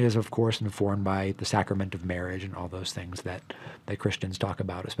family is, of course, informed by the sacrament of marriage and all those things that Christians talk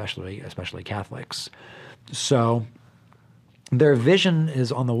about, especially Catholics. So their vision is,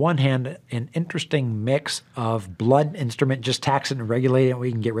 on the one hand, an interesting mix of blunt instrument, just tax it and regulate it, and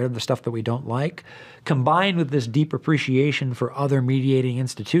we can get rid of the stuff that we don't like, combined with this deep appreciation for other mediating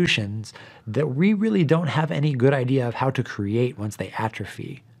institutions that we really don't have any good idea of how to create once they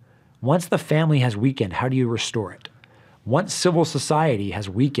atrophy. Once the family has weakened, how do you restore it? Once civil society has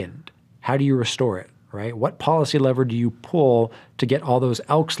weakened, how do you restore it, right? What policy lever do you pull to get all those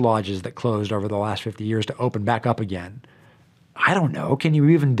Elks Lodges that closed over the last 50 years to open back up again? I don't know. Can you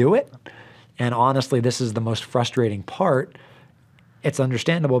even do it? And honestly, this is the most frustrating part. It's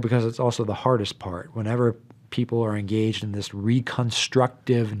understandable because it's also the hardest part. Whenever people are engaged in this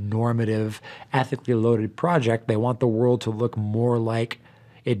reconstructive, normative, ethically loaded project, they want the world to look more like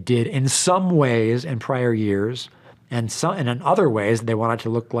it did in some ways in prior years, and in other ways, they want it to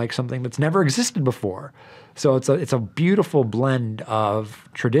look like something that's never existed before. So it's a beautiful blend of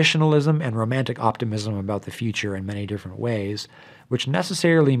traditionalism and romantic optimism about the future in many different ways, which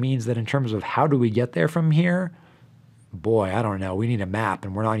necessarily means that in terms of how do we get there from here, boy, I don't know. We need a map,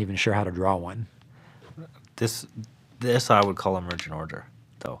 and we're not even sure how to draw one. This I would call emergent order,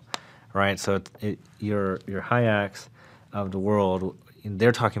 though, right? So your Hayeks of the world,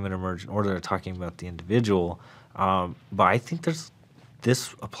 they're talking about emergent order. They're talking about the individual, but I think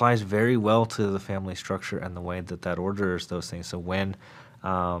this applies very well to the family structure and the way that orders those things. So when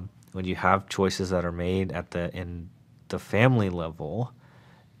you have choices that are made in the family level,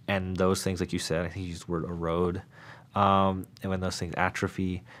 and those things, like you said, I think you used the word erode, and when those things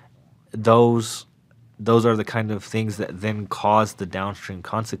atrophy, those are the kind of things that then cause the downstream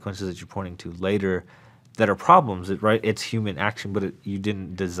consequences that you're pointing to later that are problems, right? It's human action, but you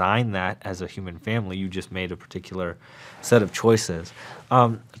didn't design that as a human family. You just made a particular set of choices.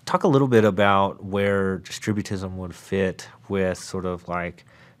 Talk a little bit about where distributism would fit with sort of like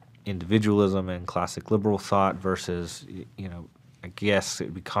individualism and classic liberal thought versus, I guess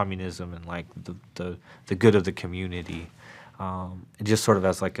it'd be communism and like the good of the community, just sort of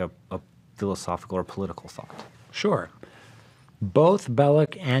as like a philosophical or political thought. Sure. Both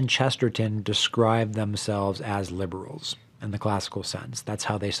Belloc and Chesterton describe themselves as liberals in the classical sense. That's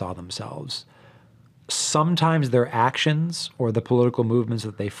how they saw themselves. Sometimes their actions or the political movements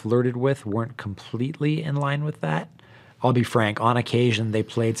that they flirted with weren't completely in line with that. I'll be frank, on occasion they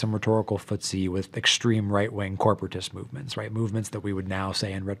played some rhetorical footsie with extreme right-wing corporatist movements, right? Movements that we would now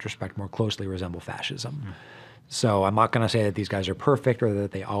say in retrospect more closely resemble fascism. So I'm not going to say that these guys are perfect or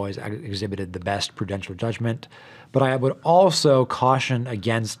that they always exhibited the best prudential judgment, but I would also caution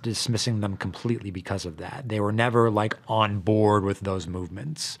against dismissing them completely because of that. They were never like on board with those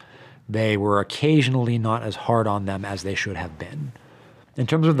movements. They were occasionally not as hard on them as they should have been. In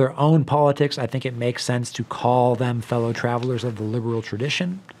terms of their own politics, I think it makes sense to call them fellow travelers of the liberal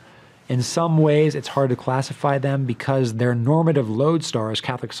tradition. In some ways, it's hard to classify them because their normative lodestar is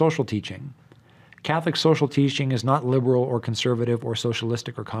Catholic social teaching. Catholic social teaching is not liberal or conservative or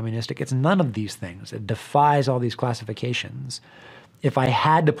socialistic or communistic. It's none of these things. It defies all these classifications. If I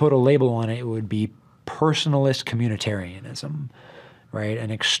had to put a label on it, it would be personalist communitarianism, right? An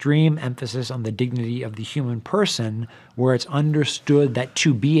extreme emphasis on the dignity of the human person, where it's understood that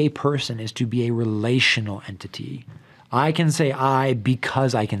to be a person is to be a relational entity. I can say I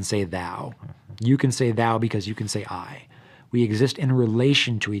because I can say thou. You can say thou because you can say I. We exist in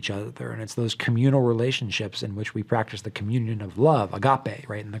relation to each other, and it's those communal relationships in which we practice the communion of love, agape,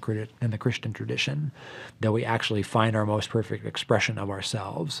 right, in the Christian tradition, that we actually find our most perfect expression of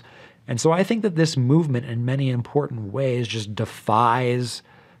ourselves. And so I think that this movement in many important ways just defies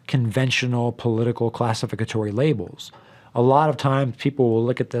conventional political classificatory labels. A lot of times people will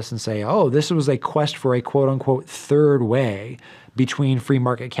look at this and say, oh, this was a quest for a quote-unquote third way between free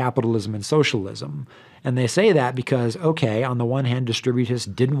market capitalism and socialism. And they say that because, okay, on the one hand,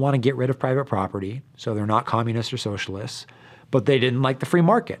 distributists didn't want to get rid of private property, so they're not communists or socialists, but they didn't like the free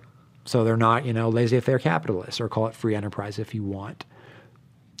market, so they're not, laissez-faire capitalists, or call it free enterprise if you want.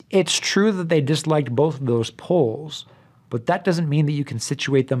 It's true that they disliked both of those poles, but that doesn't mean that you can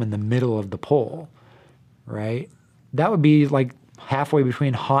situate them in the middle of the pole, right? That would be like halfway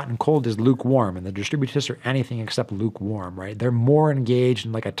between hot and cold is lukewarm, and the distributists are anything except lukewarm, right? They're more engaged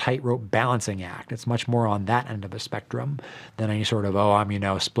in like a tightrope balancing act. It's much more on that end of the spectrum than any sort of,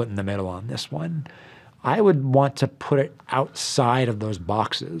 I'm, split in the middle on this one. I would want to put it outside of those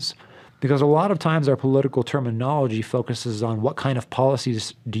boxes, because a lot of times our political terminology focuses on what kind of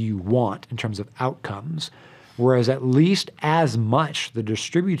policies do you want in terms of outcomes, whereas at least as much the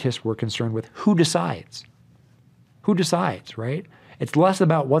distributists were concerned with who decides. Who decides, right? It's less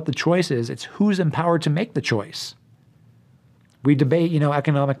about what the choice is, it's who's empowered to make the choice. We debate,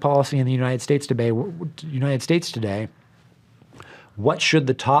 economic policy in the United States today. What should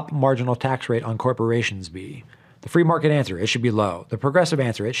the top marginal tax rate on corporations be? The free market answer, it should be low. The progressive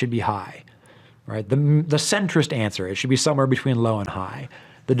answer, it should be high, right? The centrist answer, it should be somewhere between low and high.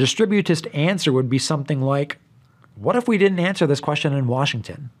 The distributist answer would be something like, what if we didn't answer this question in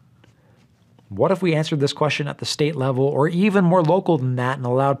Washington? What if we answered this question at the state level, or even more local than that, and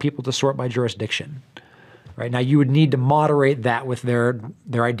allowed people to sort by jurisdiction? Right now, you would need to moderate that with their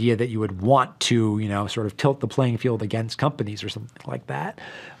idea that you would want to, sort of tilt the playing field against companies or something like that.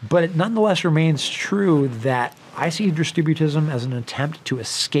 But it nonetheless remains true that I see distributism as an attempt to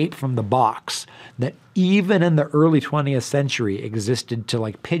escape from the box that even in the early 20th century existed to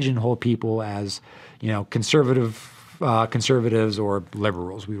like pigeonhole people as, conservatives or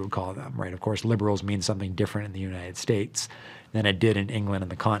liberals, we would call them, right? Of course, liberals mean something different in the United States than it did in England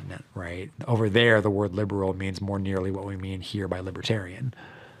and the continent, right? Over there, the word liberal means more nearly what we mean here by libertarian.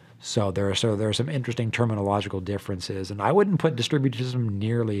 So there are some interesting terminological differences, and I wouldn't put distributism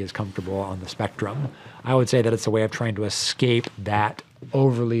nearly as comfortable on the spectrum. I would say that it's a way of trying to escape that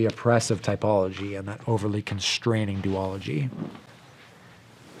overly oppressive typology and that overly constraining duology.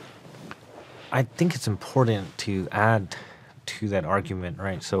 I think it's important to add to that argument,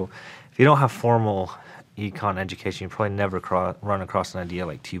 right? So if you don't have formal econ education, you probably never run across an idea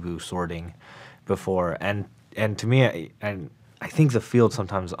like Tibu sorting before. And to me, I think the field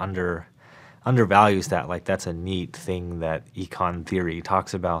sometimes undervalues that. Like, that's a neat thing that econ theory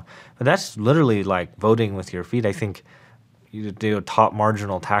talks about. But that's literally like voting with your feet. I think top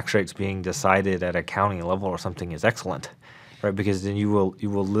marginal tax rates being decided at a county level or something is excellent. Right, because then you will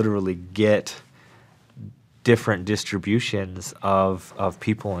literally get different distributions of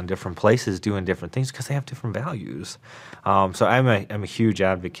people in different places doing different things because they have different values. So I'm a huge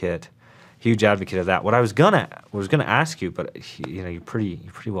advocate of that. What I was gonna ask you, but you pretty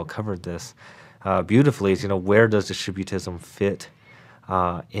well covered this beautifully. Is where does distributism fit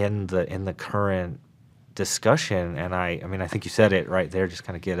in the current discussion? And I think you said it right there, just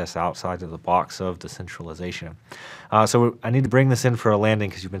kind of get us outside of the box of decentralization. So I need to bring this in for a landing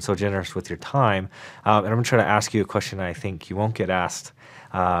because you've been so generous with your time. And I'm going to try to ask you a question I think you won't get asked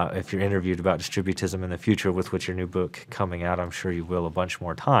if you're interviewed about distributism in the future, with which your new book coming out. I'm sure you will a bunch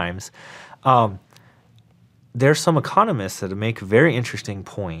more times. There's some economists that make a very interesting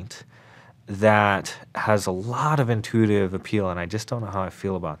point that has a lot of intuitive appeal, and I just don't know how I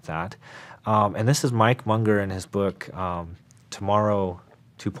feel about that. And this is Mike Munger in his book, Tomorrow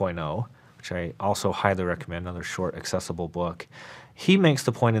 2.0, which I also highly recommend, another short, accessible book. He makes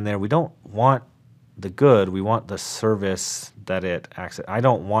the point in there, we don't want the good, we want the service that it acts. I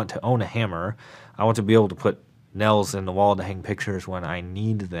don't want to own a hammer. I want to be able to put nails in the wall to hang pictures when I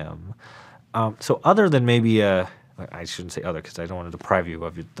need them. So other than maybe I shouldn't say other because I don't want to deprive you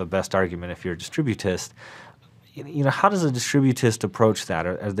of the best argument if you're a distributist. How does a distributist approach that?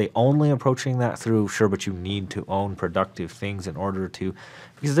 Are they only approaching that through, sure, but you need to own productive things in order to,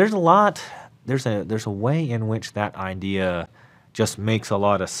 because there's a way in which that idea just makes a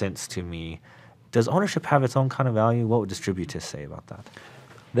lot of sense to me. Does ownership have its own kind of value? What would distributists say about that?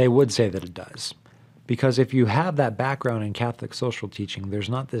 They would say that it does. Because if you have that background in Catholic social teaching, there's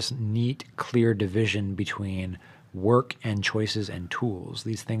not this neat, clear division between work and choices and tools.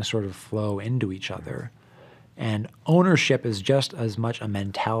 These things sort of flow into each other. And ownership is just as much a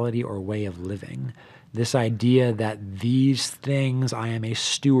mentality or way of living. This idea that these things I am a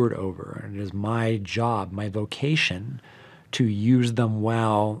steward over, and it is my job, my vocation, to use them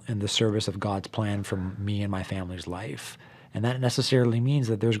well in the service of God's plan for me and my family's life. And that necessarily means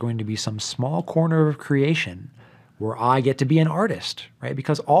that there's going to be some small corner of creation where I get to be an artist, right?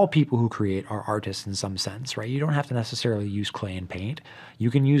 Because all people who create are artists in some sense, right? You don't have to necessarily use clay and paint. You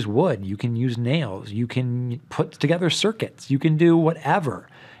can use wood. You can use nails. You can put together circuits. You can do whatever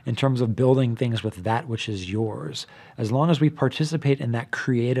in terms of building things with that which is yours. As long as we participate in that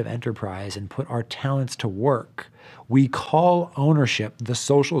creative enterprise and put our talents to work, we call ownership the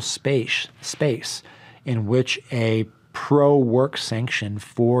social space in which a pro-work sanction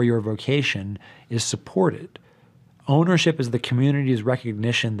for your vocation is supported. Ownership is the community's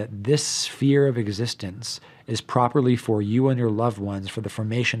recognition that this sphere of existence is properly for you and your loved ones for the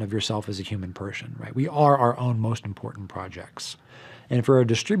formation of yourself as a human person, right? We are our own most important projects. And for a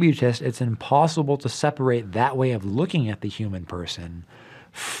distributist, it's impossible to separate that way of looking at the human person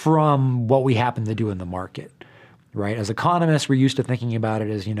from what we happen to do in the market, right? As economists, we're used to thinking about it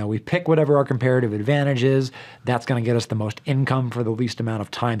as, we pick whatever our comparative advantage is. That's going to get us the most income for the least amount of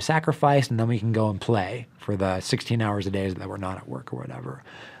time sacrificed, and then we can go and play for the 16 hours a day that we're not at work or whatever.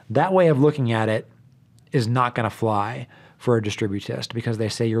 That way of looking at it is not going to fly for a distributist because they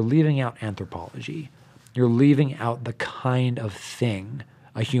say you're leaving out anthropology. You're leaving out the kind of thing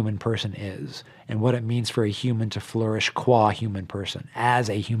a human person is and what it means for a human to flourish qua human person, as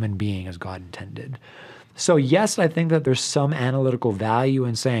a human being as God intended. So yes, I think that there's some analytical value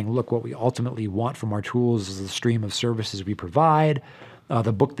in saying, look, what we ultimately want from our tools is the stream of services we provide.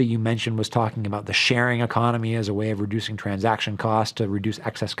 The book that you mentioned was talking about the sharing economy as a way of reducing transaction costs to reduce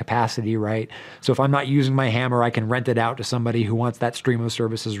excess capacity, right? So if I'm not using my hammer, I can rent it out to somebody who wants that stream of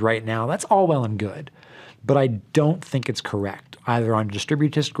services right now. That's all well and good. But I don't think it's correct, either on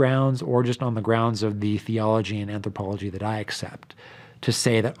distributist grounds or just on the grounds of the theology and anthropology that I accept, to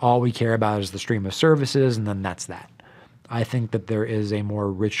say that all we care about is the stream of services and then that's that. I think that there is a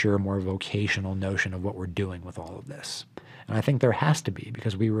more richer, more vocational notion of what we're doing with all of this. And I think there has to be,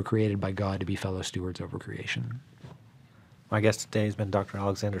 because we were created by God to be fellow stewards over creation. My guest today has been Dr.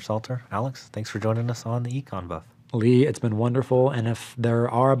 Alexander Salter. Alex, thanks for joining us on the EconBuff. Lee, it's been wonderful. And if there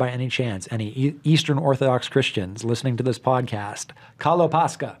are, by any chance, any Eastern Orthodox Christians listening to this podcast, Kalo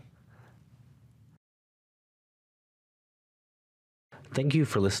Pascha. Thank you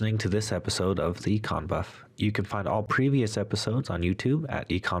for listening to this episode of the EconBuff. You can find all previous episodes on YouTube at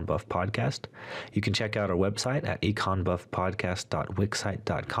EconBuff Podcast. You can check out our website at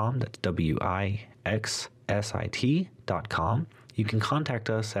econbuffpodcast.wixsite.com. That's WIXSIT.com. You can contact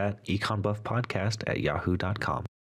us at econbuffpodcast@yahoo.com.